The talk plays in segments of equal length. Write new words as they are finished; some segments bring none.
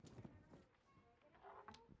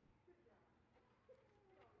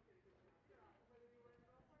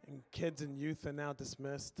Kids and youth are now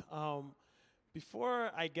dismissed. Before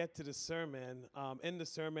I get to the sermon, in the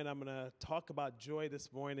sermon, I'm going to talk about joy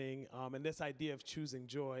this morning and this idea of choosing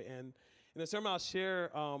joy. And in the sermon, I'll share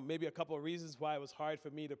maybe a couple of reasons why it was hard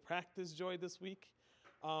for me to practice joy this week.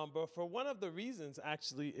 But for one of the reasons,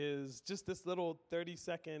 actually, is just this little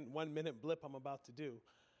 30-second, 1-minute blip I'm about to do.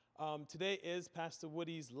 Today is Pastor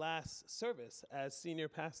Woody's last service as senior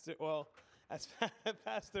pastor, as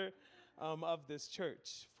pastor of this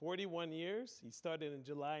church. 41 years. He started in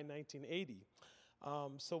July 1980.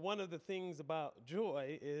 So one of the things about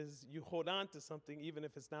joy is you hold on to something even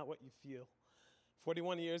if it's not what you feel.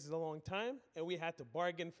 41 years is a long time, and we had to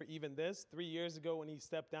bargain for even this. 3 years ago when he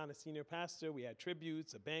stepped down as senior pastor, we had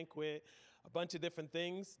tributes, a banquet, a bunch of different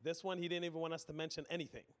things. This one, he didn't even want us to mention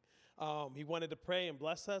anything. He wanted to pray and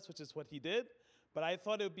bless us, which is what he did. But I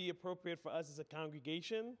thought it would be appropriate for us as a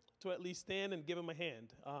congregation to at least stand and give him a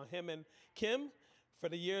hand. Him and Kim, for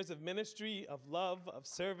the years of ministry, of love, of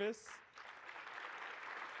service.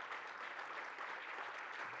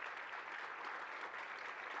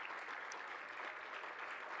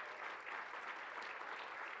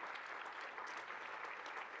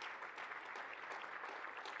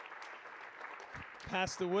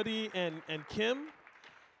 Pastor Woody and Kim,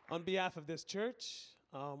 on behalf of this church,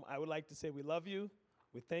 I would like to say we love you,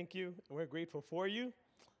 we thank you, and we're grateful for you.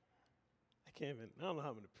 I don't know how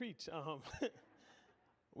I'm going to preach.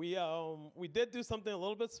 We did do something a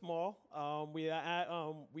little bit small.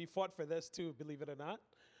 We fought for this too, believe it or not.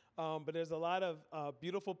 But there's a lot of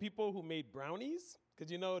beautiful people who made brownies,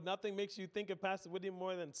 because, nothing makes you think of Pastor Woody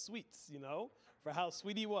more than sweets, for how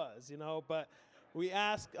sweet he was, But we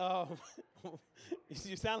ask,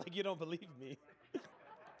 you sound like you don't believe me.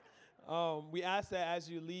 We ask that as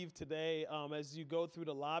you leave today, as you go through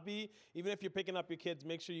the lobby, even if you're picking up your kids,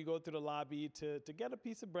 make sure you go through the lobby to get a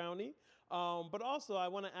piece of brownie. But also, I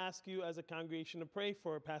want to ask you as a congregation to pray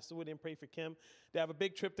for Pastor Woody and pray for Kim. They have a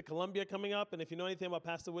big trip to Colombia coming up, and if you know anything about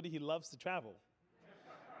Pastor Woody, he loves to travel.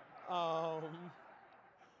 I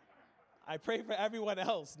pray for everyone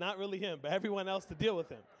else, not really him, but everyone else to deal with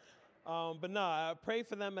him. I pray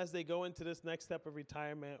for them as they go into this next step of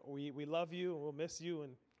retirement. We love you, and we'll miss you,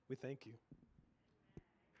 and we thank you.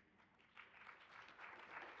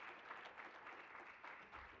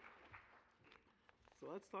 So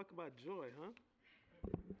let's talk about joy, huh?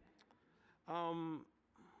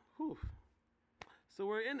 So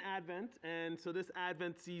we're in Advent, and so this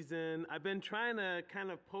Advent season, I've been trying to kind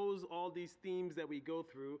of pose all these themes that we go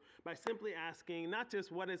through by simply asking not just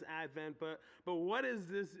what is Advent, but what is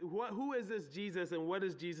this? Who is this Jesus, and what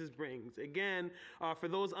does Jesus brings? Again, for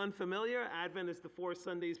those unfamiliar, Advent is the 4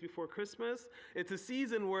 Sundays before Christmas. It's a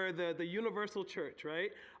season where the universal church,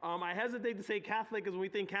 right? I hesitate to say Catholic because when we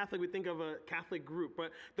think Catholic, we think of a Catholic group,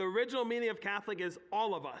 but the original meaning of Catholic is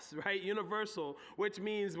all of us, right? Universal, which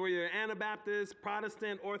means whether you're Anabaptist,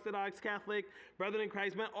 Protestant, Orthodox, Catholic, Brethren in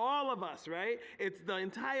Christ, all of us, right? It's the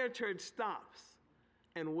entire church stops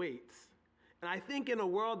and waits. And I think in a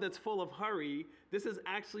world that's full of hurry, this is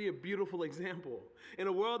actually a beautiful example. In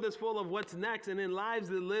a world that's full of what's next, and in lives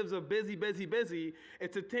that lives of busy,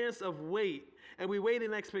 it's a tense of wait. And we wait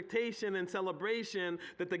in expectation and celebration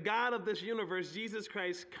that the God of this universe, Jesus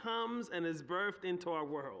Christ, comes and is birthed into our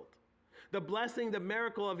world. The blessing, the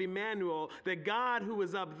miracle of Emmanuel, that God who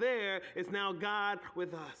is up there is now God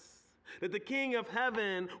with us. That the King of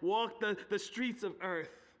heaven walked the streets of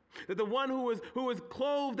earth. That the one who was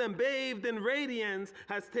clothed and bathed in radiance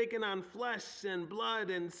has taken on flesh and blood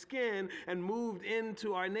and skin and moved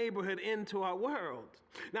into our neighborhood, into our world.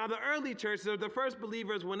 Now, the early church, the first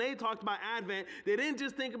believers, when they talked about Advent, they didn't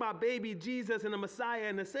just think about baby Jesus and the Messiah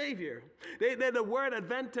and the Savior. The word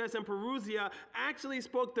Adventus and Parousia actually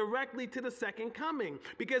spoke directly to the second coming,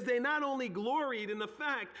 because they not only gloried in the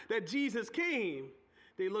fact that Jesus came,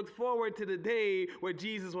 they looked forward to the day where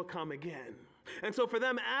Jesus will come again. And so for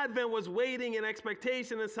them, Advent was waiting in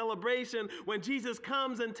expectation and celebration when Jesus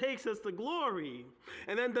comes and takes us to glory.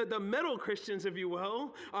 And then the middle Christians, if you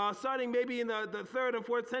will, starting maybe in the 3rd and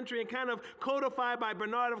 4th century and kind of codified by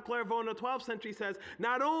Bernard of Clairvaux in the 12th century, says,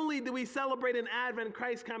 not only do we celebrate in Advent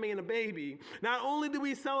Christ coming in a baby, not only do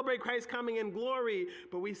we celebrate Christ coming in glory,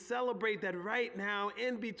 but we celebrate that right now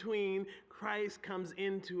in between, Christ comes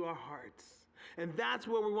into our hearts. And that's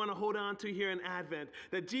what we want to hold on to here in Advent,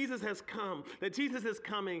 that Jesus has come, that Jesus is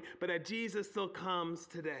coming, but that Jesus still comes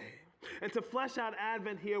today. And to flesh out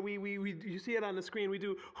Advent here, you see it on the screen, we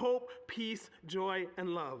do hope, peace, joy,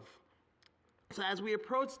 and love. So as we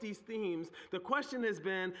approach these themes, the question has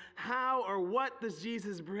been, how or what does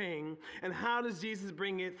Jesus bring, and how does Jesus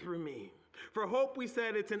bring it through me? For hope, we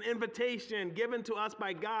said, it's an invitation given to us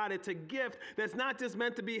by God. It's a gift that's not just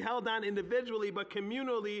meant to be held on individually, but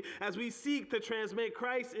communally as we seek to transmit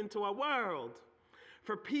Christ into our world.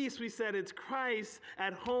 For peace, we said, it's Christ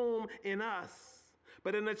at home in us.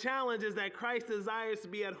 But then the challenge is that Christ desires to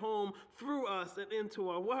be at home through us and into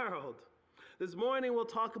our world. This morning, we'll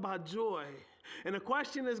talk about joy. And the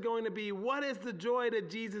question is going to be, what is the joy that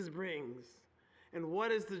Jesus brings? And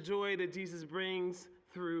what is the joy that Jesus brings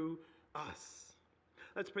through us?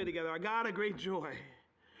 Let's pray together. Our God, a great joy.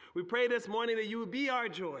 We pray this morning that you would be our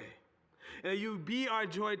joy, and that you would be our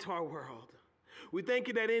joy to our world. We thank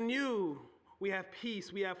you that in you we have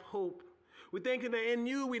peace, we have hope. We thank you that in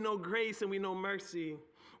you we know grace and we know mercy.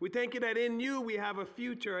 We thank you that in you we have a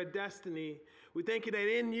future, a destiny. We thank you that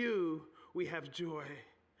in you we have joy.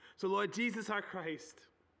 So Lord Jesus, our Christ,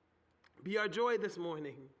 be our joy this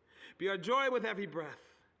morning. Be our joy with every breath.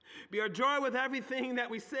 Be our joy with everything that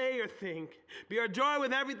we say or think. Be our joy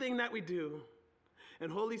with everything that we do.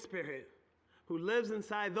 And Holy Spirit, who lives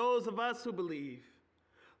inside those of us who believe,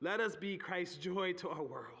 let us be Christ's joy to our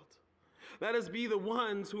world. Let us be the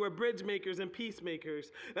ones who are bridge makers and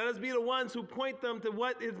peacemakers. Let us be the ones who point them to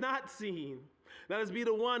what is not seen. Let us be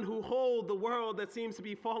the one who hold the world that seems to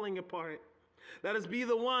be falling apart. Let us be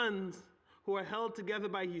the ones who are held together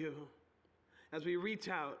by you as we reach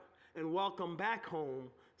out and welcome back home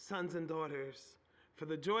sons and daughters. For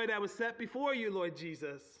the joy that was set before you, Lord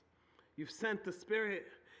Jesus, you've sent the Spirit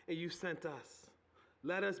and you've sent us.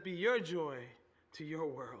 Let us be your joy to your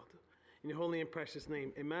world. In your holy and precious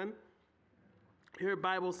name, amen. Here,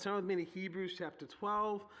 Bibles, turn with me to Hebrews chapter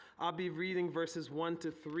 12. I'll be reading verses 1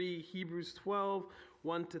 to 3. Hebrews 12,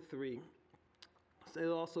 1 to 3. So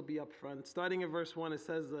it'll also be up front. Starting in verse 1, it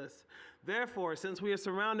says this: Therefore, since we are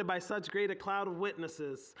surrounded by such great a cloud of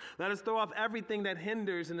witnesses, let us throw off everything that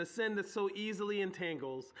hinders and the sin that so easily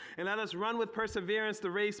entangles, and let us run with perseverance the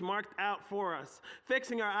race marked out for us,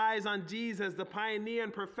 fixing our eyes on Jesus, the pioneer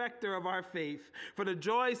and perfecter of our faith. For the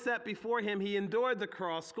joy set before him, he endured the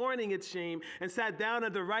cross, scorning its shame, and sat down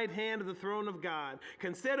at the right hand of the throne of God.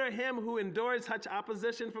 Consider him who endured such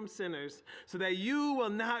opposition from sinners, so that you will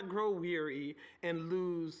not grow weary and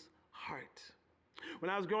lose heart.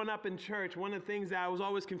 When I was growing up in church, one of the things that I was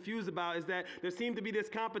always confused about is that there seemed to be this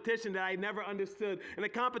competition that I never understood. And the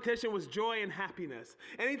competition was joy and happiness.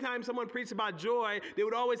 Anytime someone preached about joy, they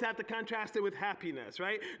would always have to contrast it with happiness,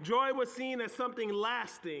 right? Joy was seen as something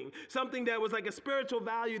lasting, something that was like a spiritual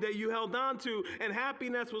value that you held on to, and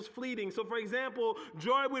happiness was fleeting. So for example,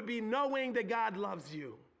 joy would be knowing that God loves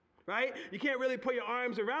you. Right? You can't really put your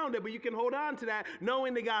arms around it, but you can hold on to that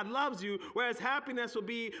knowing that God loves you. Whereas happiness will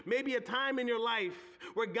be maybe a time in your life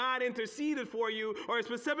where God interceded for you, or a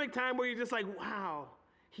specific time where you're just like, wow,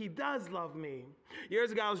 he does love me.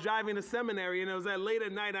 Years ago, I was driving to seminary, and it was late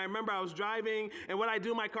at night. I remember I was driving, and what I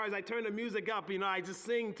do in my car is I turn the music up. You know, I just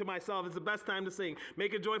sing to myself. It's the best time to sing.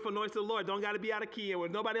 Make a joyful noise to the Lord. Don't got to be out of key. And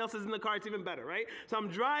when nobody else is in the car, it's even better, right? So I'm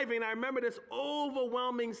driving, and I remember this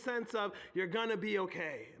overwhelming sense of, you're going to be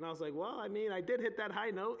okay. And I was like, well, I mean, I did hit that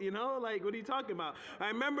high note, you know? Like, what are you talking about? I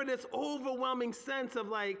remember this overwhelming sense of,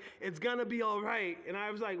 like, it's going to be all right. And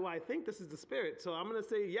I was like, well, I think this is the Spirit, so I'm going to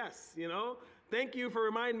say yes, you know? Thank you for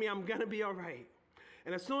reminding me I'm going to be all right.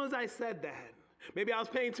 And as soon as I said that, maybe I was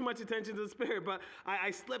paying too much attention to the Spirit, but I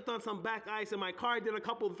slipped on some back ice, and my car did a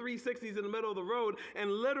couple of 360s in the middle of the road, and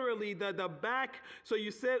literally the back, so you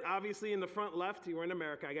sit obviously in the front left. You were in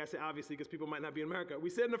America. I gotta say obviously because people might not be in America. We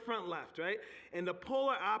sit in the front left, right? And the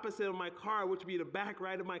polar opposite of my car, which would be the back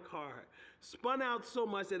right of my car, spun out so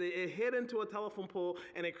much that it hit into a telephone pole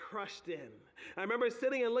and it crushed in. I remember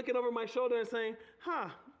sitting and looking over my shoulder and saying,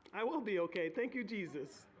 I will be okay. Thank you,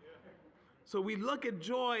 Jesus. So we look at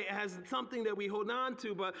joy as something that we hold on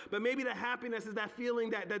to, but maybe the happiness is that feeling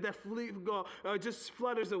that just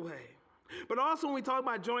flutters away. But also when we talk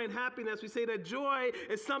about joy and happiness, we say that joy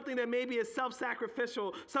is something that maybe is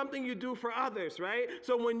self-sacrificial, something you do for others, right?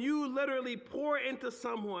 So when you literally pour into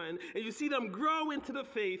someone and you see them grow into the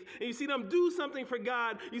faith and you see them do something for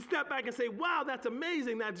God, you step back and say, wow, that's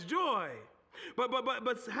amazing, that's joy.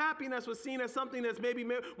 But happiness was seen as something that's maybe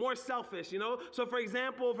more selfish, you know? So for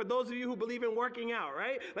example, for those of you who believe in working out,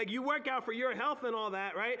 right? Like you work out for your health and all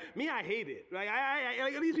that, right? Me, I hate it. Like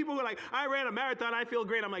these people who are like, I ran a marathon, I feel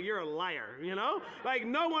great. I'm like, you're a liar, you know? Like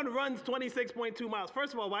no one runs 26.2 miles.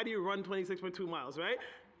 First of all, why do you run 26.2 miles, right?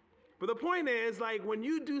 But the point is, like, when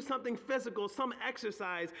you do something physical, some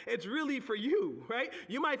exercise, it's really for you, right?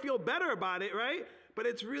 You might feel better about it, right? But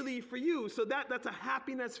it's really for you. So that's a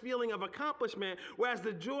happiness feeling of accomplishment, whereas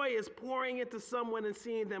the joy is pouring into someone and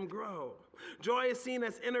seeing them grow. Joy is seen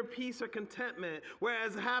as inner peace or contentment,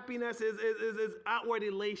 whereas happiness is outward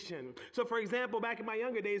elation. So for example, back in my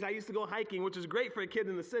younger days, I used to go hiking, which is great for a kid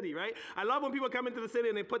in the city, right? I love when people come into the city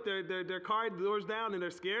and they put their car doors down and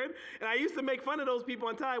they're scared. And I used to make fun of those people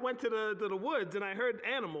until I went to the woods and I heard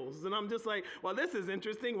animals. And I'm just like, well, this is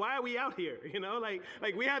interesting. Why are we out here? You know, like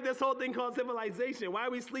we have this whole thing called civilization. Why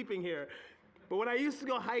are we sleeping here? But when I used to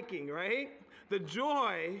go hiking, right, the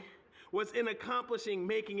joy was in accomplishing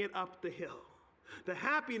making it up the hill. The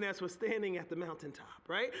happiness was standing at the mountaintop,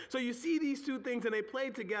 right? So you see these two things and they play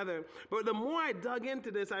together. But the more I dug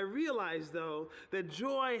into this, I realized, though, that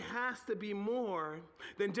joy has to be more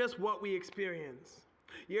than just what we experience.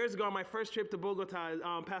 Years ago, on my first trip to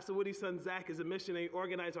Bogota, Pastor Woody's son, Zach, is a missionary,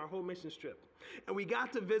 organized our whole mission trip. And we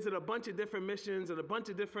got to visit a bunch of different missions and a bunch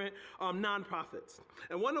of different nonprofits.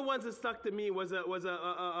 And one of the ones that stuck to me was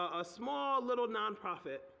a small little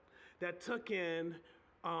nonprofit that took in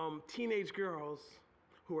teenage girls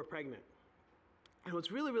who were pregnant. And it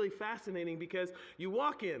was really, really fascinating because you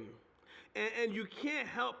walk in and you can't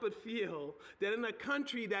help but feel that in a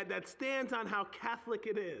country that stands on how Catholic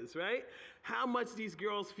it is, right? How much these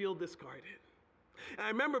girls feel discarded. And I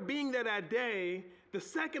remember being there that day, the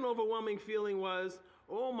second overwhelming feeling was,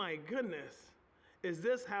 oh my goodness, is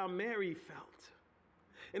this how Mary felt?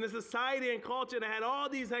 In a society and culture that had all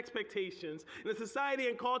these expectations, in a society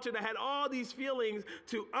and culture that had all these feelings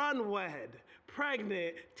to unwed,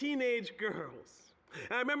 pregnant, teenage girls.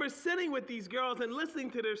 And I remember sitting with these girls and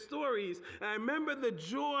listening to their stories. And I remember the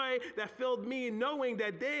joy that filled me knowing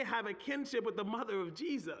that they have a kinship with the mother of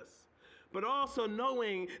Jesus, but also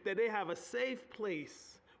knowing that they have a safe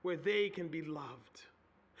place where they can be loved.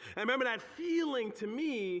 I remember that feeling to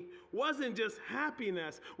me wasn't just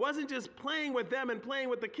happiness, wasn't just playing with them and playing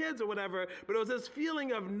with the kids or whatever, but it was this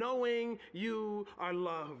feeling of knowing you are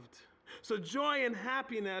loved. So joy and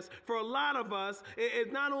happiness, for a lot of us,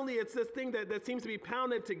 it not only it's this thing that seems to be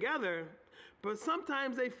pounded together, but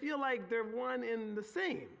sometimes they feel like they're one and the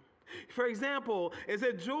same. For example, is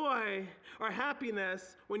it joy or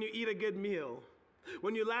happiness when you eat a good meal?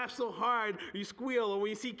 When you laugh so hard, you squeal, or when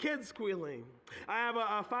you see kids squealing. I have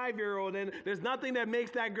a 5-year-old, and there's nothing that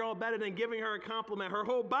makes that girl better than giving her a compliment. Her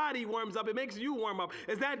whole body warms up. It makes you warm up.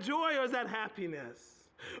 Is that joy or is that happiness?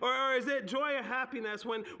 Or is it joy or happiness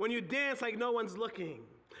when you dance like no one's looking?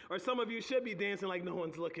 Or some of you should be dancing like no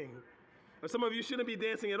one's looking. Or some of you shouldn't be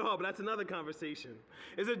dancing at all, but that's another conversation.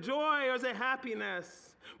 Is it joy or is it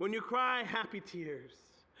happiness when you cry happy tears?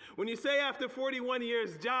 When you say after 41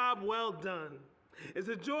 years, job well done? Is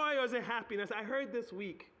it joy or is it happiness? I heard this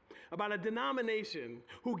week about a denomination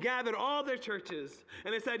who gathered all their churches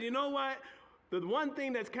and they said, you know what? The one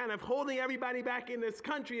thing that's kind of holding everybody back in this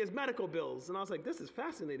country is medical bills. And I was like, this is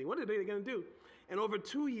fascinating. What are they going to do? And over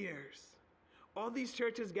 2 years, all these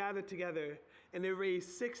churches gathered together and they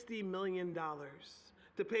raised $60 million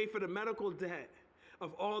to pay for the medical debt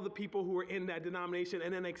of all the people who were in that denomination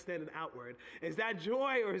and then extended outward. Is that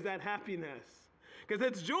joy or is that happiness? Because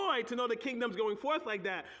it's joy to know the kingdom's going forth like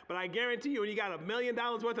that. But I guarantee you, when you got $1 million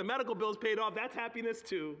worth of medical bills paid off, that's happiness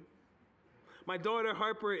too. My daughter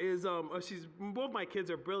Harper is, both my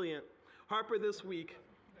kids are brilliant. Harper this week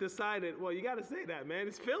decided, well, you got to say that, man.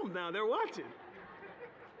 It's filmed now. They're watching.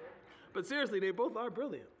 But seriously, they both are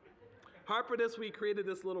brilliant. Harper this week created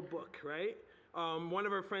this little book, right? One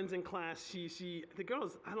of her friends in class, the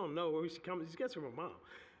girl's, I don't know where she comes, she gets from her mom.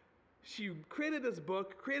 She created this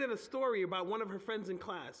book, created a story about one of her friends in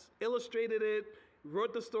class, illustrated it,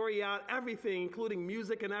 wrote the story out, everything, including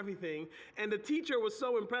music and everything. And the teacher was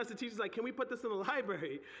so impressed. The teacher's like, can we put this in the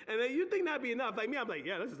library? And then you think that'd be enough. Like me, I'm like,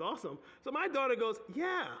 yeah, this is awesome. So my daughter goes,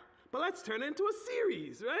 yeah, but let's turn it into a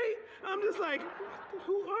series, right? I'm just like,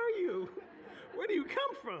 who are you? Where do you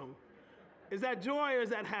come from? Is that joy or is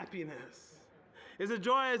that happiness? Is it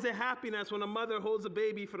joy or is it happiness when a mother holds a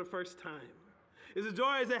baby for the first time? Is it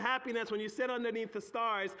joy or is it happiness when you sit underneath the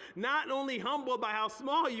stars, not only humbled by how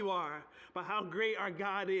small you are, but how great our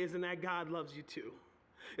God is and that God loves you too?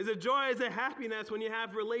 Is it joy or is it happiness when you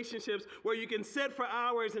have relationships where you can sit for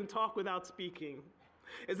hours and talk without speaking?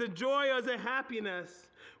 Is it joy or is it happiness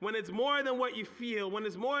when it's more than what you feel, when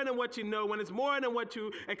it's more than what you know, when it's more than what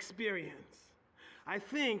you experience? I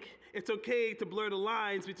think it's okay to blur the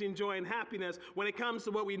lines between joy and happiness when it comes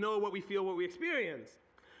to what we know, what we feel, what we experience.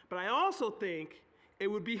 But I also think it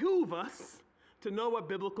would behoove us to know what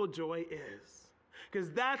biblical joy is.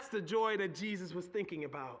 Because that's the joy that Jesus was thinking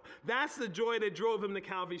about. That's the joy that drove him to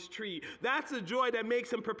Calvary's tree. That's the joy that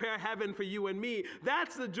makes him prepare heaven for you and me.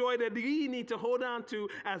 That's the joy that we need to hold on to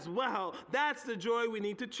as well. That's the joy we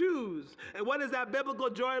need to choose. And what does that biblical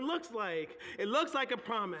joy look like? It looks like a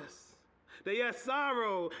promise That yes,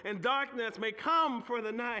 sorrow and darkness may come for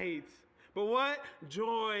the night. But what?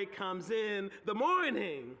 Joy comes in the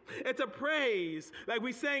morning. It's a praise. Like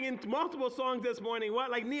we sang in multiple songs this morning.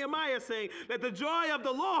 What? Like Nehemiah saying that the joy of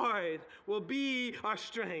the Lord will be our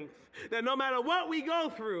strength. That no matter what we go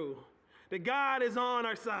through, that God is on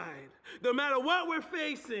our side. No matter what we're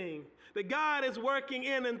facing, that God is working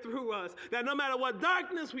in and through us. That no matter what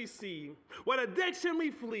darkness we see, what addiction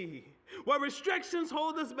we flee, what restrictions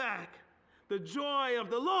hold us back, the joy of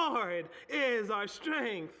the Lord is our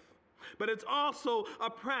strength. But it's also a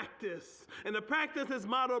practice. And the practice is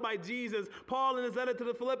modeled by Jesus. Paul in his letter to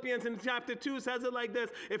the Philippians in chapter 2 says it like this.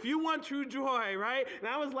 If you want true joy, right? And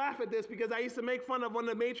I always laugh at this because I used to make fun of one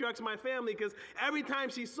of the matriarchs of my family because every time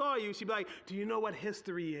she saw you, she'd be like, do you know what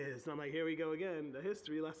history is? And I'm like, here we go again, the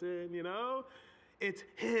history lesson, you know? It's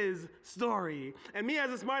his story. And me as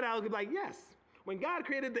a smart aleck would be like, yes. When God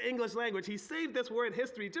created the English language, he saved this word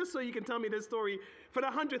history just so you can tell me this story for the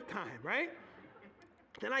 100th time, right?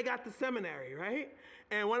 Then I got to seminary, right?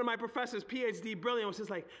 And one of my professors, PhD brilliant, was just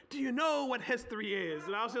like, do you know what history is?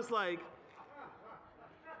 And I was just like,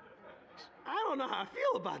 I don't know how I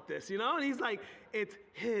feel about this, you know? And he's like, it's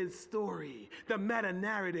his story, the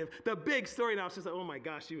meta-narrative, the big story. And I was just like, oh my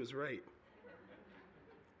gosh, he was right.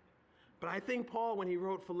 But I think Paul, when he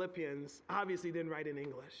wrote Philippians, obviously didn't write in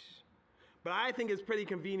English. But I think it's pretty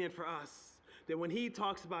convenient for us that when he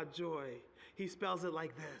talks about joy, he spells it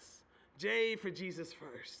like this. J for Jesus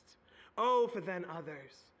first, O for then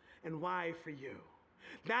others, and Y for you.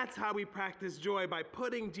 That's how we practice joy, by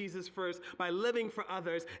putting Jesus first, by living for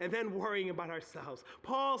others, and then worrying about ourselves.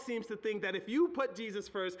 Paul seems to think that if you put Jesus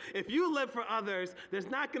first, if you live for others, there's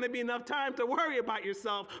not going to be enough time to worry about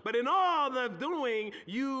yourself, but in all the doing,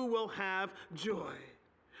 you will have joy.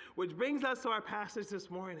 Which brings us to our passage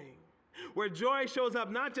this morning, where joy shows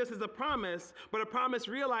up not just as a promise, but a promise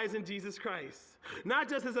realized in Jesus Christ. Not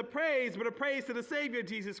just as a praise, but a praise to the Savior,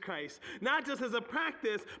 Jesus Christ. Not just as a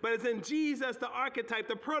practice, but as in Jesus, the archetype,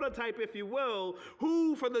 the prototype, if you will,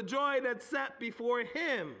 who for the joy that's set before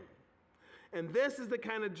him. And this is the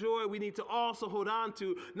kind of joy we need to also hold on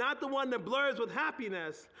to, not the one that blurs with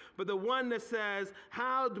happiness, but the one that says,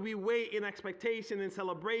 how do we wait in expectation and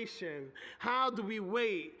celebration? How do we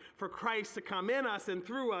wait for Christ to come in us and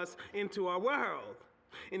through us into our world?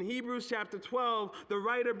 In Hebrews chapter 12, the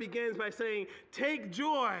writer begins by saying, take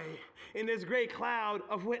joy in this great cloud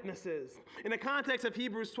of witnesses. In the context of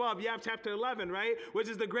Hebrews 12, you have chapter 11, right? Which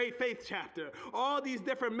is the great faith chapter. All these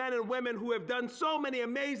different men and women who have done so many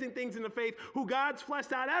amazing things in the faith, who God's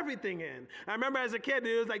fleshed out everything in. I remember as a kid,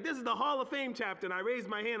 it was like, this is the Hall of Fame chapter. And I raised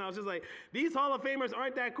my hand. I was just like, these Hall of Famers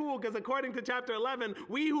aren't that cool because according to chapter 11,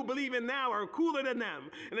 we who believe in now are cooler than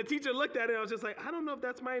them. And the teacher looked at it and I was just like, I don't know if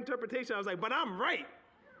that's my interpretation. I was like, but I'm right.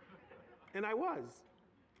 And I was.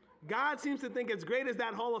 God seems to think, as great as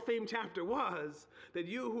that Hall of Fame chapter was, that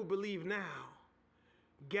you who believe now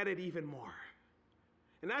get it even more.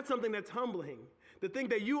 And that's something that's humbling, to think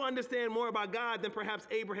that you understand more about God than perhaps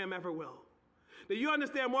Abraham ever will. That you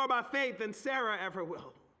understand more about faith than Sarah ever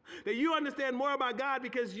will. That you understand more about God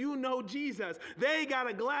because you know Jesus. They got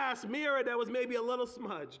a glass mirror that was maybe a little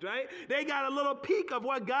smudged, right? They got a little peek of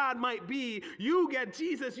what God might be. You get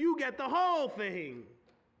Jesus, you get the whole thing.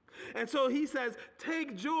 And so he says,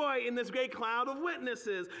 take joy in this great cloud of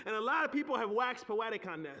witnesses. And a lot of people have waxed poetic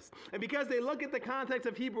on this. And because they look at the context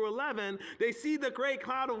of Hebrew 11, they see the great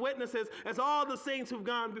cloud of witnesses as all the saints who've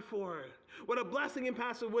gone before. What a blessing in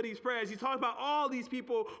Pastor Woody's prayers. He talked about all these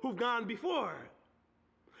people who've gone before.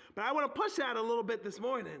 But I want to push that a little bit this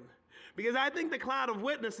morning, because I think the cloud of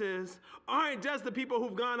witnesses aren't just the people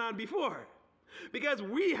who've gone on before. Because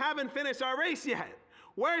we haven't finished our race yet.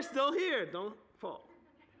 We're still here. Don't fall.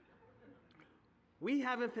 We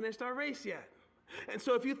haven't finished our race yet. And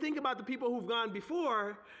so if you think about the people who've gone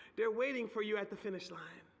before, they're waiting for you at the finish line.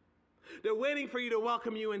 They're waiting for you to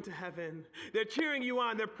welcome you into heaven. They're cheering you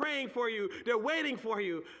on. They're praying for you. They're waiting for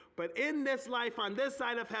you. But in this life, on this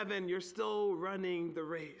side of heaven, you're still running the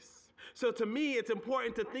race. So to me, it's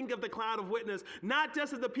important to think of the cloud of witness, not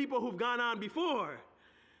just as the people who've gone on before,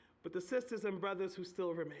 but the sisters and brothers who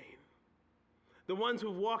still remain. The ones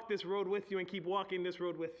who've walked this road with you and keep walking this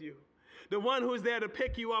road with you. The one who is there to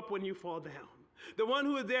pick you up when you fall down. The one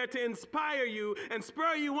who is there to inspire you and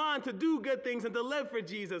spur you on to do good things and to live for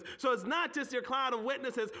Jesus. So it's not just your cloud of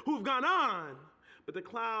witnesses who've gone on, but the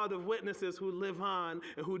cloud of witnesses who live on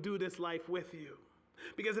and who do this life with you.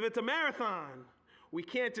 Because if it's a marathon, we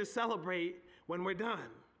can't just celebrate when we're done.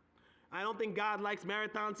 I don't think God likes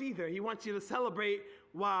marathons either. He wants you to celebrate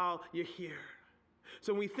while you're here.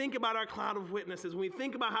 So when we think about our cloud of witnesses, when we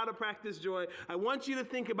think about how to practice joy, I want you to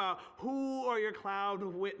think about who are your cloud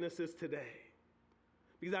of witnesses today.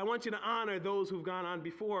 Because I want you to honor those who've gone on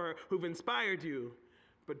before, who've inspired you.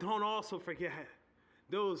 But don't also forget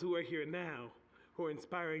those who are here now, who are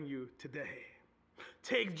inspiring you today.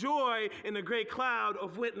 Take joy in the great cloud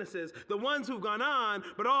of witnesses, the ones who've gone on,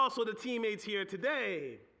 but also the teammates here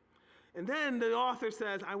today. And then the author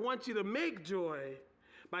says, I want you to make joy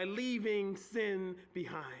by leaving sin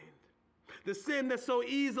behind. The sin that so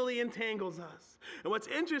easily entangles us. And what's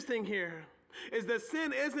interesting here is that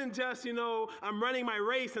sin isn't just, I'm running my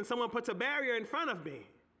race and someone puts a barrier in front of me.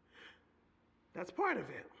 That's part of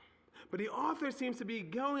it. But the author seems to be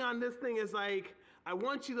going on this thing as like, I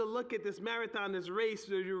want you to look at this marathon, this race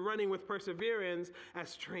that you're running with perseverance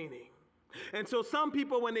as training. And so some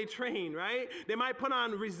people, when they train, right, they might put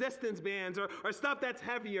on resistance bands or stuff that's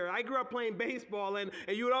heavier. I grew up playing baseball, and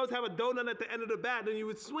you would always have a donut at the end of the bat, and you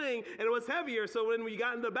would swing, and it was heavier. So when you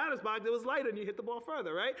got in the batter's box, it was lighter, and you hit the ball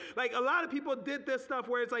further, right? Like, a lot of people did this stuff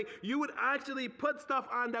where it's like you would actually put stuff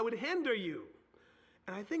on that would hinder you.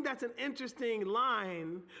 And I think that's an interesting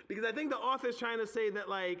line, because I think the author's trying to say that,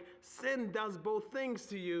 like, sin does both things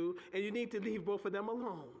to you, and you need to leave both of them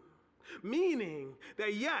alone. Meaning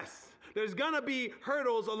that, yes, there's going to be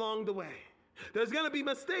hurdles along the way. There's going to be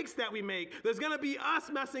mistakes that we make. There's going to be us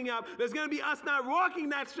messing up. There's going to be us not walking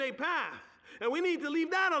that straight path. And we need to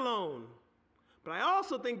leave that alone. But I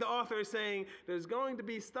also think the author is saying there's going to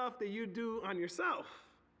be stuff that you do on yourself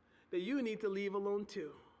that you need to leave alone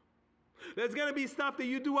too. There's going to be stuff that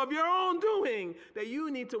you do of your own doing that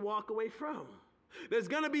you need to walk away from. There's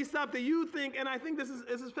going to be stuff that you think, and I think this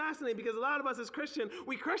is fascinating, because a lot of us as Christian,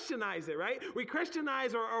 we Christianize it, right? We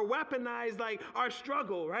Christianize or weaponize, like, our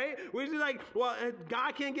struggle, right? We're just like, well,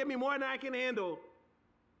 God can't give me more than I can handle.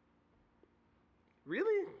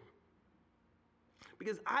 Really?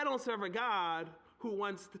 Because I don't serve a God who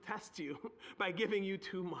wants to test you by giving you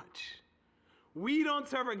too much. We don't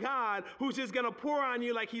serve a God who's just going to pour on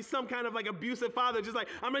you like he's some kind of like abusive father, just like,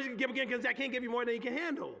 I'm going to give again because I can't give you more than you can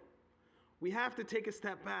handle. We have to take a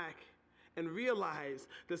step back and realize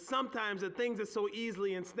that sometimes the things that so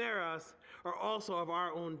easily ensnare us are also of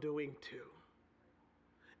our own doing too.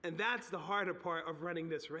 And that's the harder part of running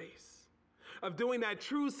this race, of doing that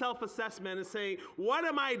true self-assessment and saying, what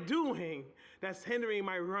am I doing that's hindering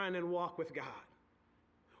my run and walk with God?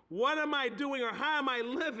 What am I doing, or how am I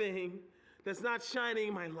living that's not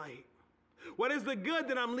shining my light? What is the good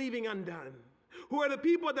that I'm leaving undone? Who are the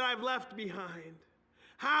people that I've left behind?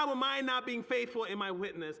 How am I not being faithful in my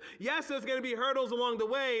witness? Yes, there's going to be hurdles along the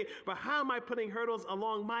way, but how am I putting hurdles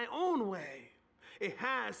along my own way? It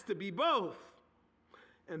has to be both.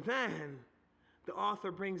 And then the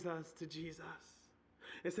author brings us to Jesus.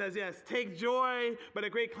 It says, yes, take joy by the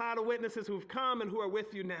great cloud of witnesses who've come and who are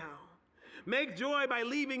with you now. Make joy by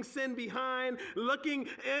leaving sin behind, looking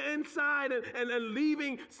inside and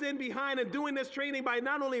leaving sin behind, and doing this training by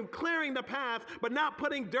not only clearing the path, but not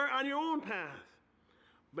putting dirt on your own path.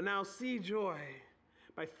 But now see joy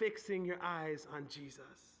by fixing your eyes on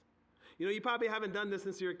Jesus. You probably haven't done this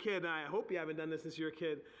since you were a kid. I hope you haven't done this since you were a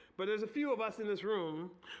kid. But there's a few of us in this room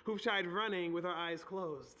who've tried running with our eyes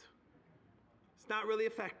closed. It's not really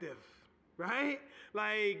effective, right?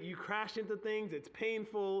 Like, you crash into things, it's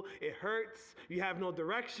painful, it hurts, you have no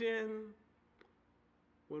direction.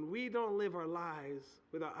 When we don't live our lives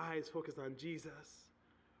with our eyes focused on Jesus,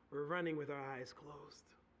 we're running with our eyes closed.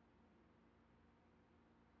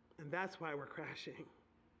 And that's why we're crashing.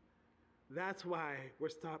 That's why we're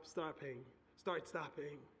stopping.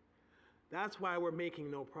 That's why we're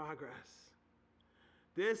making no progress.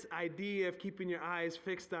 This idea of keeping your eyes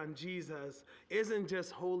fixed on Jesus isn't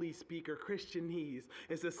just holy speak or Christianese.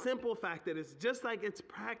 It's a simple fact that it's just like it's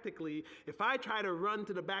practically, if I try to run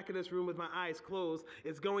to the back of this room with my eyes closed,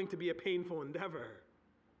 it's going to be a painful endeavor.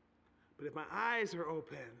 But if my eyes are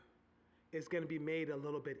open, it's going to be made a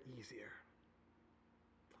little bit easier.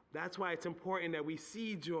 That's why it's important that we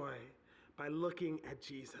see joy by looking at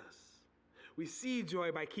Jesus. We see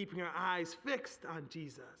joy by keeping our eyes fixed on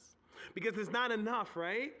Jesus. Because it's not enough,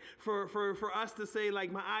 right, for us to say,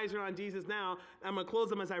 like, my eyes are on Jesus now, I'm going to close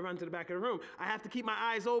them as I run to the back of the room. I have to keep my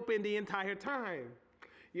eyes open the entire time.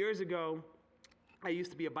 Years ago, I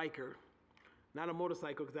used to be a biker. Not a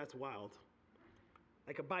motorcycle, because that's wild.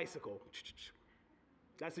 Like a bicycle.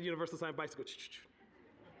 That's the universal sign bicycle.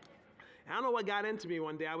 I don't know what got into me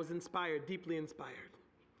one day. I was inspired, deeply inspired.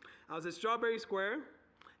 I was at Strawberry Square.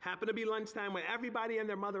 Happened to be lunchtime when everybody and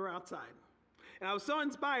their mother were outside. And I was so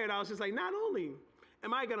inspired, I was just like, not only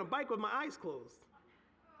am I going to bike with my eyes closed,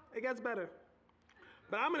 it gets better,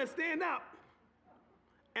 but I'm going to stand up,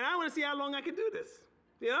 and I want to see how long I can do this.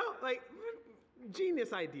 Like,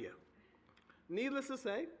 genius idea. Needless to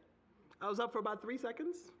say, I was up for about 3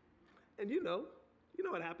 seconds, and you know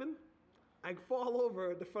what happened. I fall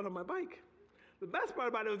over the front of my bike. The best part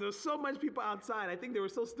about it was there was so much people outside. I think they were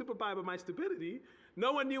so stupefied by my stupidity,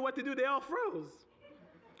 no one knew what to do. They all froze.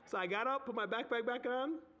 So I got up, put my backpack back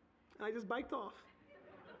on, and I just biked off.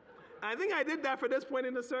 I think I did that for this point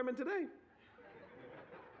in the sermon today.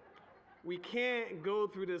 We can't go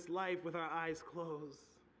through this life with our eyes closed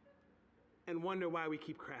and wonder why we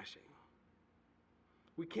keep crashing.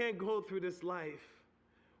 We can't go through this life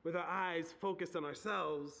with our eyes focused on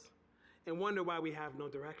ourselves and wonder why we have no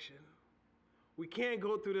direction. We can't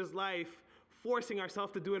go through this life forcing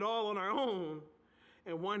ourselves to do it all on our own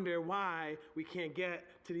and wonder why we can't get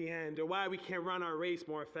to the end or why we can't run our race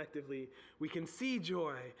more effectively. We can see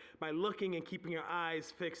joy by looking and keeping our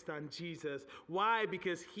eyes fixed on Jesus. Why?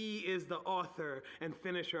 Because he is the author and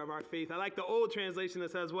finisher of our faith. I like the old translation that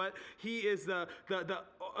says what? He is this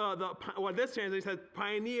translation says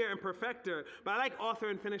pioneer and perfecter, but I like author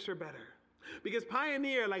and finisher better. Because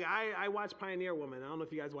pioneer, like I watch Pioneer Woman. I don't know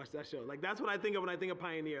if you guys watch that show. Like that's what I think of when I think of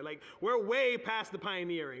pioneer. Like we're way past the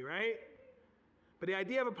pioneering, right? But the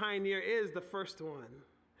idea of a pioneer is the first one,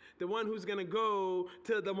 the one who's going to go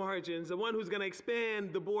to the margins, the one who's going to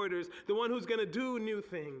expand the borders, the one who's going to do new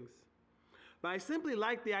things. But I simply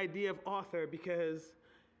like the idea of author because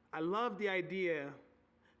I love the idea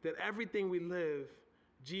that everything we live,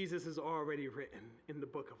 Jesus has already written in the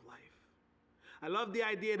book of life. I love the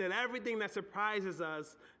idea that everything that surprises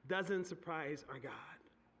us doesn't surprise our God.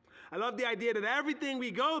 I love the idea that everything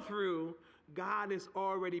we go through, God is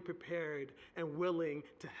already prepared and willing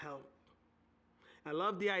to help. I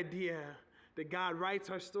love the idea that God writes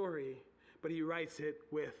our story, but he writes it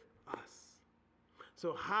with us.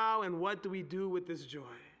 So how and what do we do with this joy?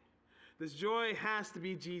 This joy has to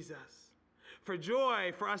be Jesus. For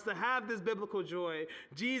joy, for us to have this biblical joy,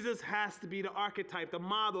 Jesus has to be the archetype, the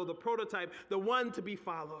model, the prototype, the one to be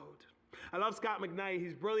followed. I love Scott McKnight.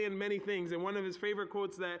 He's brilliant in many things. And one of his favorite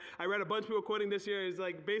quotes that I read a bunch of people quoting this year is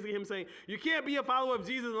like basically him saying, you can't be a follower of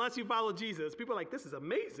Jesus unless you follow Jesus. People are like, this is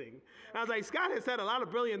amazing. And I was like, Scott has said a lot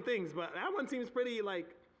of brilliant things, but that one seems pretty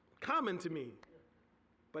like common to me.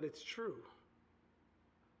 But it's true.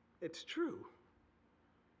 It's true.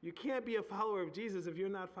 You can't be a follower of Jesus if you're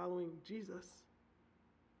not following Jesus.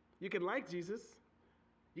 You can like Jesus.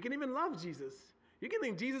 You can even love Jesus. You can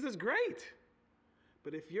think Jesus is great.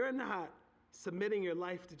 But if you're not submitting your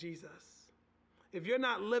life to Jesus, if you're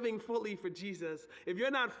not living fully for Jesus, if you're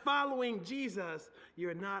not following Jesus,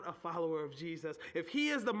 you're not a follower of Jesus. If he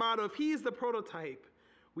is the model, if he is the prototype,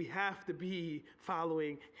 we have to be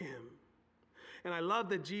following him. And I love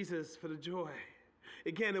that Jesus, for the joy,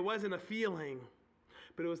 again, it wasn't a feeling,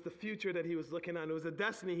 but it was the future that he was looking on. It was a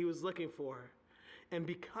destiny he was looking for. And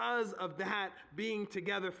because of that being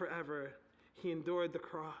together forever, he endured the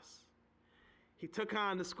cross. He took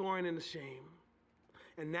on the scorn and the shame.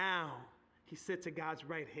 And now he sits at God's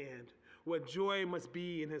right hand. What joy must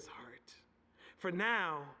be in his heart. For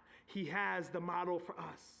now, he has the model for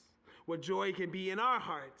us. What joy can be in our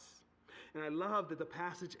hearts. And I love that the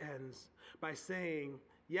passage ends by saying,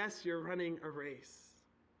 yes, you're running a race.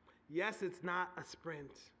 Yes, it's not a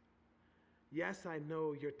sprint. Yes, I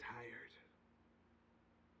know you're tired.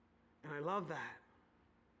 And I love that.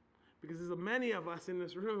 Because there's many of us in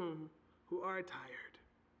this room who are tired,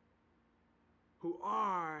 who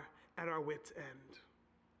are at our wits' end,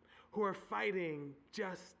 who are fighting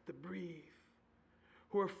just to breathe,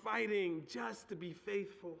 who are fighting just to be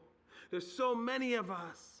faithful. There's so many of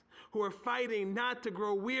us who are fighting not to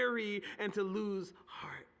grow weary and to lose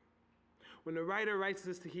heart. When the writer writes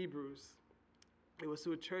this to Hebrews, it was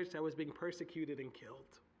to a church that was being persecuted and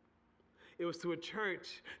killed. It was to a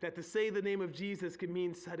church that to say the name of Jesus could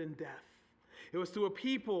mean sudden death. It was to a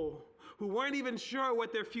people who weren't even sure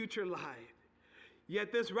what their future lied.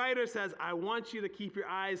 Yet this writer says, I want you to keep your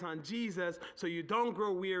eyes on Jesus so you don't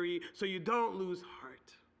grow weary, so you don't lose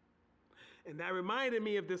heart. And that reminded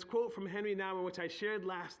me of this quote from Henry Nouwen, which I shared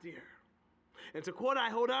last year. And it's a quote I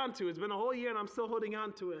hold on to. It's been a whole year and I'm still holding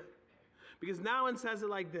on to it. Because Nouwen says it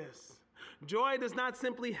like this: joy does not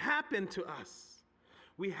simply happen to us.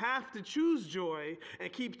 We have to choose joy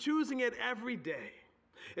and keep choosing it every day.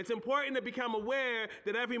 It's important to become aware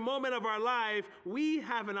that every moment of our life, we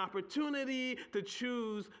have an opportunity to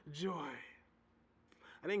choose joy.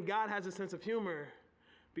 I think God has a sense of humor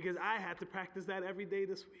because I had to practice that every day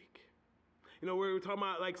this week. You know, we were talking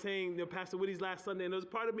about like saying, Pastor Woody's last Sunday, and there was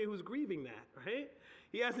part of me who's grieving that, right?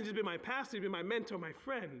 He hasn't just been my pastor, he's been my mentor, my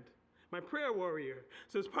friend, my prayer warrior.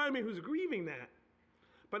 So there's part of me who's grieving that.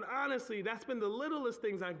 But honestly, that's been the littlest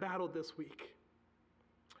things I've battled this week.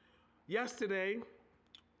 Yesterday,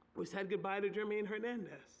 we said goodbye to Jermaine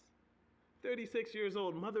Hernandez, 36 years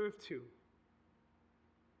old, mother of 2.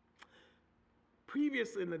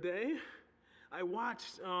 Previous in the day, I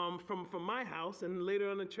watched from my house and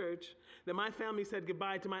later on in church that my family said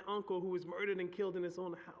goodbye to my uncle who was murdered and killed in his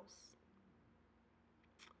own house.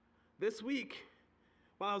 This week,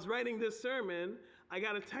 while I was writing this sermon, I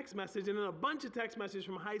got a text message and then a bunch of text messages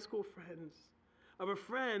from high school friends of a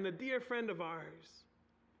friend, a dear friend of ours,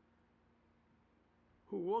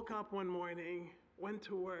 who woke up one morning, went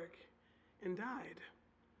to work, and died.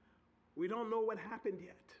 We don't know what happened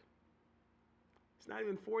yet. He's not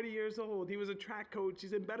even 40 years old. He was a track coach.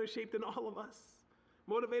 He's in better shape than all of us.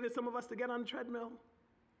 Motivated some of us to get on the treadmill.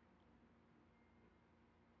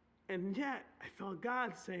 And yet, I felt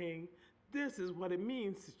God saying, this is what it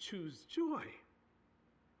means to choose joy.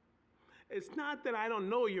 It's not that I don't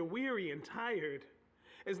know you're weary and tired.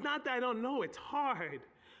 It's not that I don't know it's hard,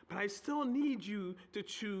 but I still need you to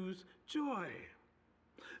choose joy.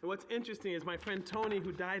 And what's interesting is my friend Tony,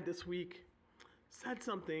 who died this week, said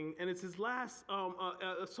something, and it's his last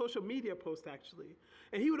social media post, actually.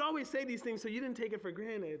 And he would always say these things, so you didn't take it for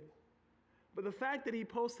granted. But the fact that he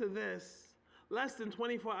posted this less than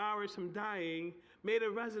 24 hours from dying made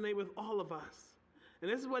it resonate with all of us.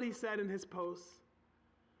 And this is what he said in his post.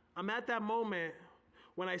 I'm at that moment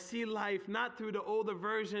when I see life not through the older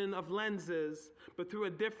version of lenses, but through a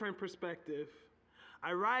different perspective.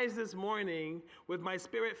 I rise this morning with my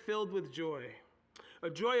spirit filled with joy. A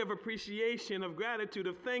joy of appreciation, of gratitude,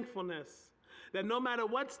 of thankfulness, that no matter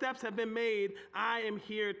what steps have been made, I am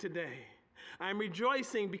here today. I'm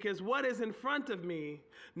rejoicing because what is in front of me,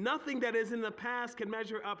 nothing that is in the past can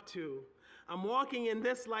measure up to. I'm walking in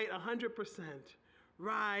this light 100%.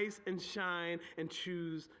 Rise and shine and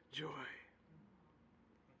choose joy.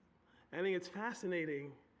 I think it's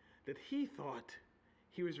fascinating that he thought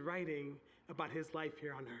he was writing about his life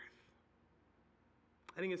here on earth.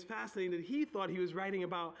 I think it's fascinating that he thought he was writing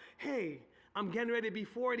about, hey, I'm getting ready to be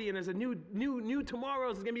 40 and there's a new tomorrow.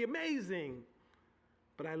 It's going to be amazing.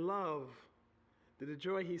 But I love that the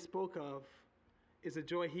joy he spoke of is a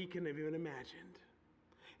joy he couldn't have even imagined.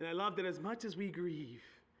 And I love that as much as we grieve,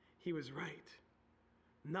 he was right.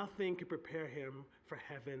 Nothing could prepare him for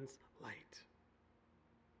heaven's light.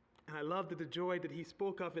 And I love that the joy that he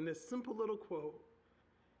spoke of in this simple little quote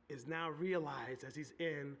is now realized as he's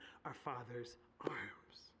in our Father's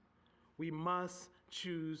arms. We must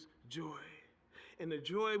choose joy. And the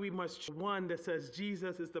joy we must choose, one that says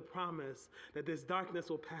Jesus is the promise that this darkness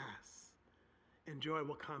will pass and joy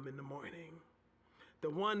will come in the morning. The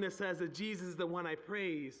one that says that Jesus is the one I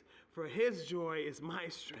praise, for his joy is my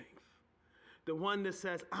strength. The one that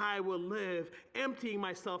says, I will live, emptying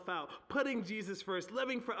myself out, putting Jesus first,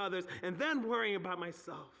 living for others, and then worrying about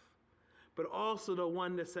myself. But also the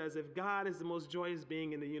one that says, if God is the most joyous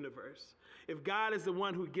being in the universe, if God is the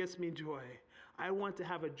one who gives me joy, I want to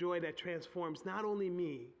have a joy that transforms not only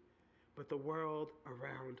me, but the world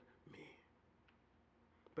around me.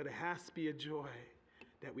 But it has to be a joy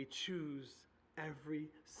that we choose every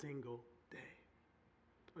single day.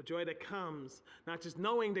 A joy that comes not just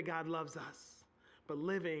knowing that God loves us, but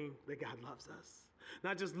living that God loves us.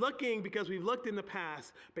 Not just looking because we've looked in the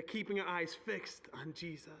past, but keeping our eyes fixed on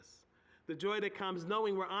Jesus. The joy that comes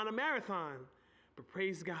knowing we're on a marathon, but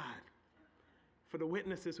praise God for the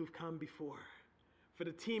witnesses who've come before, for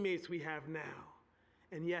the teammates we have now,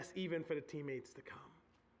 and yes, even for the teammates to come.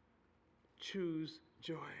 Choose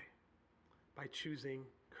joy by choosing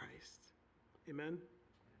Christ. Amen?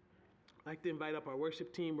 I'd like to invite up our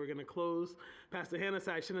worship team. We're going to close. Pastor Hannah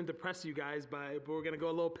said I shouldn't depress you guys, but we're going to go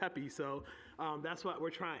a little peppy, so that's what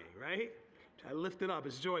we're trying, right? Try to lift it up.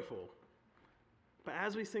 It's joyful. But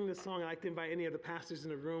as we sing this song, I'd like to invite any of the pastors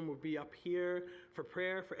in the room will be up here for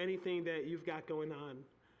prayer, for anything that you've got going on.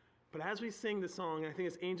 But as we sing the song, I think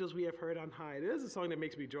it's Angels We Have Heard on High. It is a song that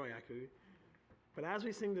makes me joy, actually. But as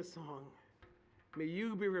we sing this song, may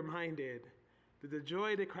you be reminded that the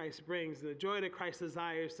joy that Christ brings, the joy that Christ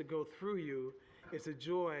desires to go through you, is a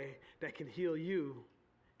joy that can heal you,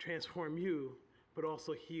 transform you, but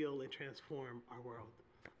also heal and transform our world.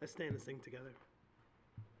 Let's stand and sing together.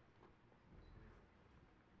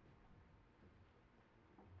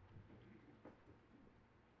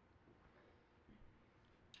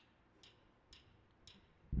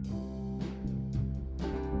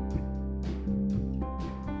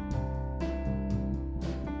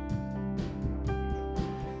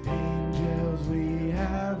 Angels we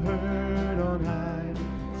have heard on high,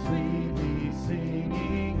 sweetly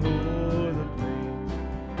singing o'er the plains,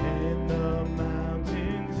 and the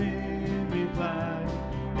mountains in reply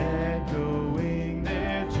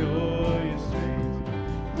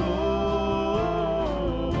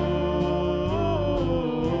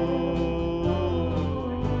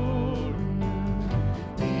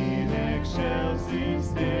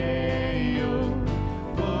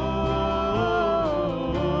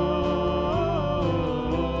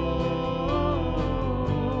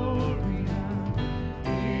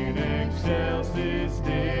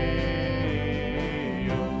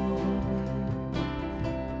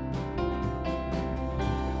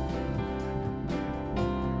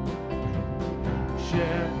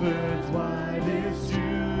shepherd's widest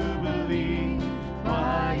jubilee,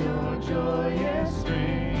 why your joyous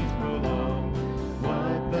strains prolong,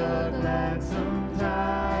 what the gladsome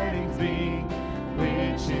tidings be,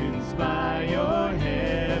 which inspire your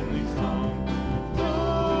heavenly song.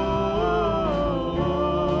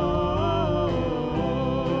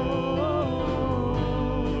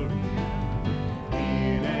 Gloria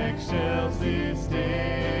in excelsis Deo.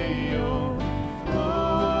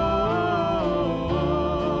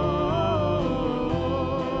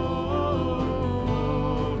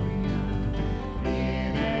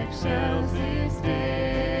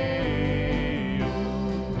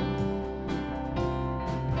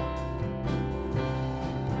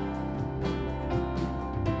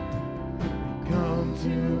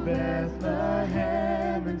 To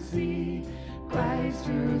Bethlehem and see Christ,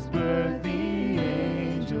 whose birth the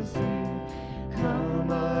angels sing. Come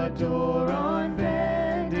adore on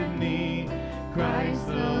bended knee Christ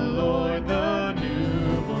the Lord, the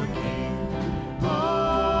newborn King. Gloria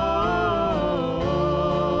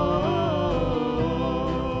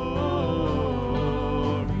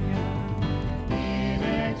in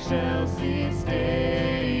excelsis Deo.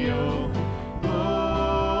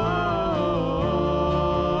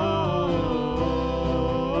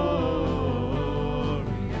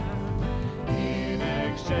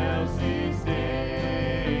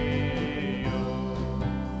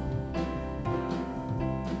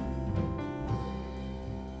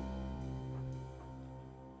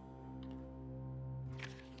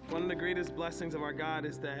 One of the greatest blessings of our God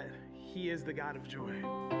is that He is the God of joy.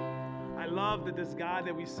 I love that this God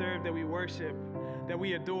that we serve, that we worship, that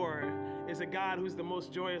we adore, is a God who's the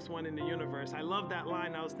most joyous one in the universe. I love that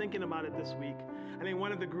line. I was thinking about it this week. I think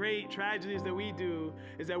one of the great tragedies that we do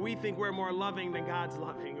is that we think we're more loving than God's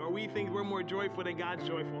loving, or we think we're more joyful than God's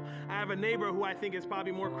joyful. I have a neighbor who I think is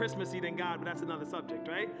probably more Christmassy than God, but that's another subject,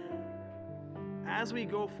 right? As we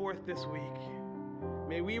go forth this week,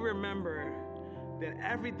 may we remember that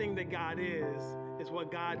everything that God is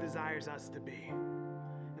what God desires us to be.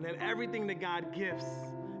 And that everything that God gifts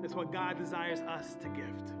is what God desires us to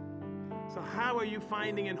gift. So how are you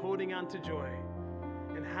finding and holding on to joy?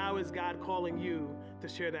 And how is God calling you to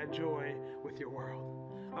share that joy with your world?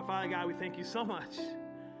 Our Father God, we thank you so much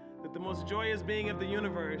that the most joyous being of the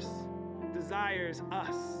universe desires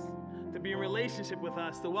us to be in relationship with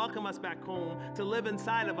us, to welcome us back home, to live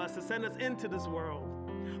inside of us, to send us into this world.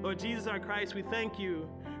 Lord Jesus, our Christ, we thank you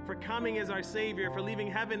for coming as our Savior, for leaving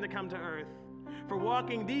heaven to come to earth, for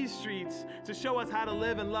walking these streets to show us how to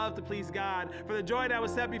live and love to please God, for the joy that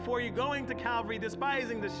was set before you, going to Calvary,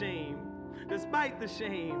 despising the shame, despite the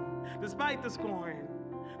shame, despite the scorn,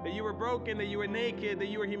 that you were broken, that you were naked, that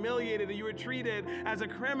you were humiliated, that you were treated as a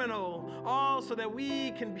criminal, all so that we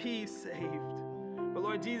can be saved. But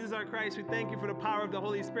Lord Jesus, our Christ, we thank you for the power of the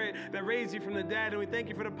Holy Spirit that raised you from the dead, and we thank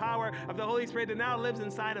you for the power of the Holy Spirit that now lives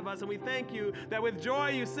inside of us, and we thank you that with joy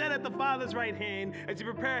you sit at the Father's right hand as you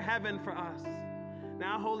prepare heaven for us.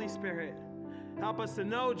 Now, Holy Spirit, help us to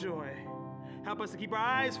know joy. Help us to keep our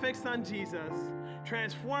eyes fixed on Jesus.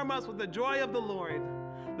 Transform us with the joy of the Lord.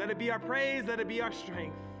 Let it be our praise, let it be our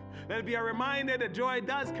strength. Let it be our reminder that joy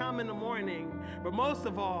does come in the morning, but most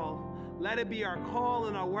of all, let it be our call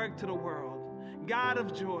and our work to the world. God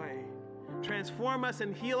of joy, transform us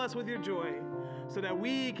and heal us with your joy so that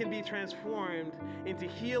we can be transformed into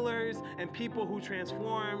healers and people who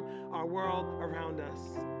transform our world around us.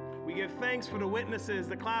 We give thanks for the witnesses,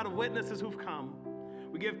 the cloud of witnesses who've come.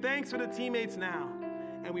 We give thanks for the teammates now,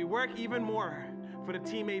 and we work even more for the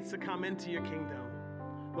teammates to come into your kingdom.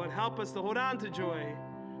 Lord, help us to hold on to joy.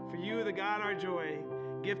 For you, the God, our joy,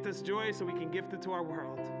 gift us joy so we can gift it to our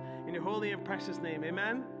world. In your holy and precious name,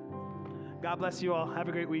 amen. God bless you all. Have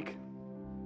a great week.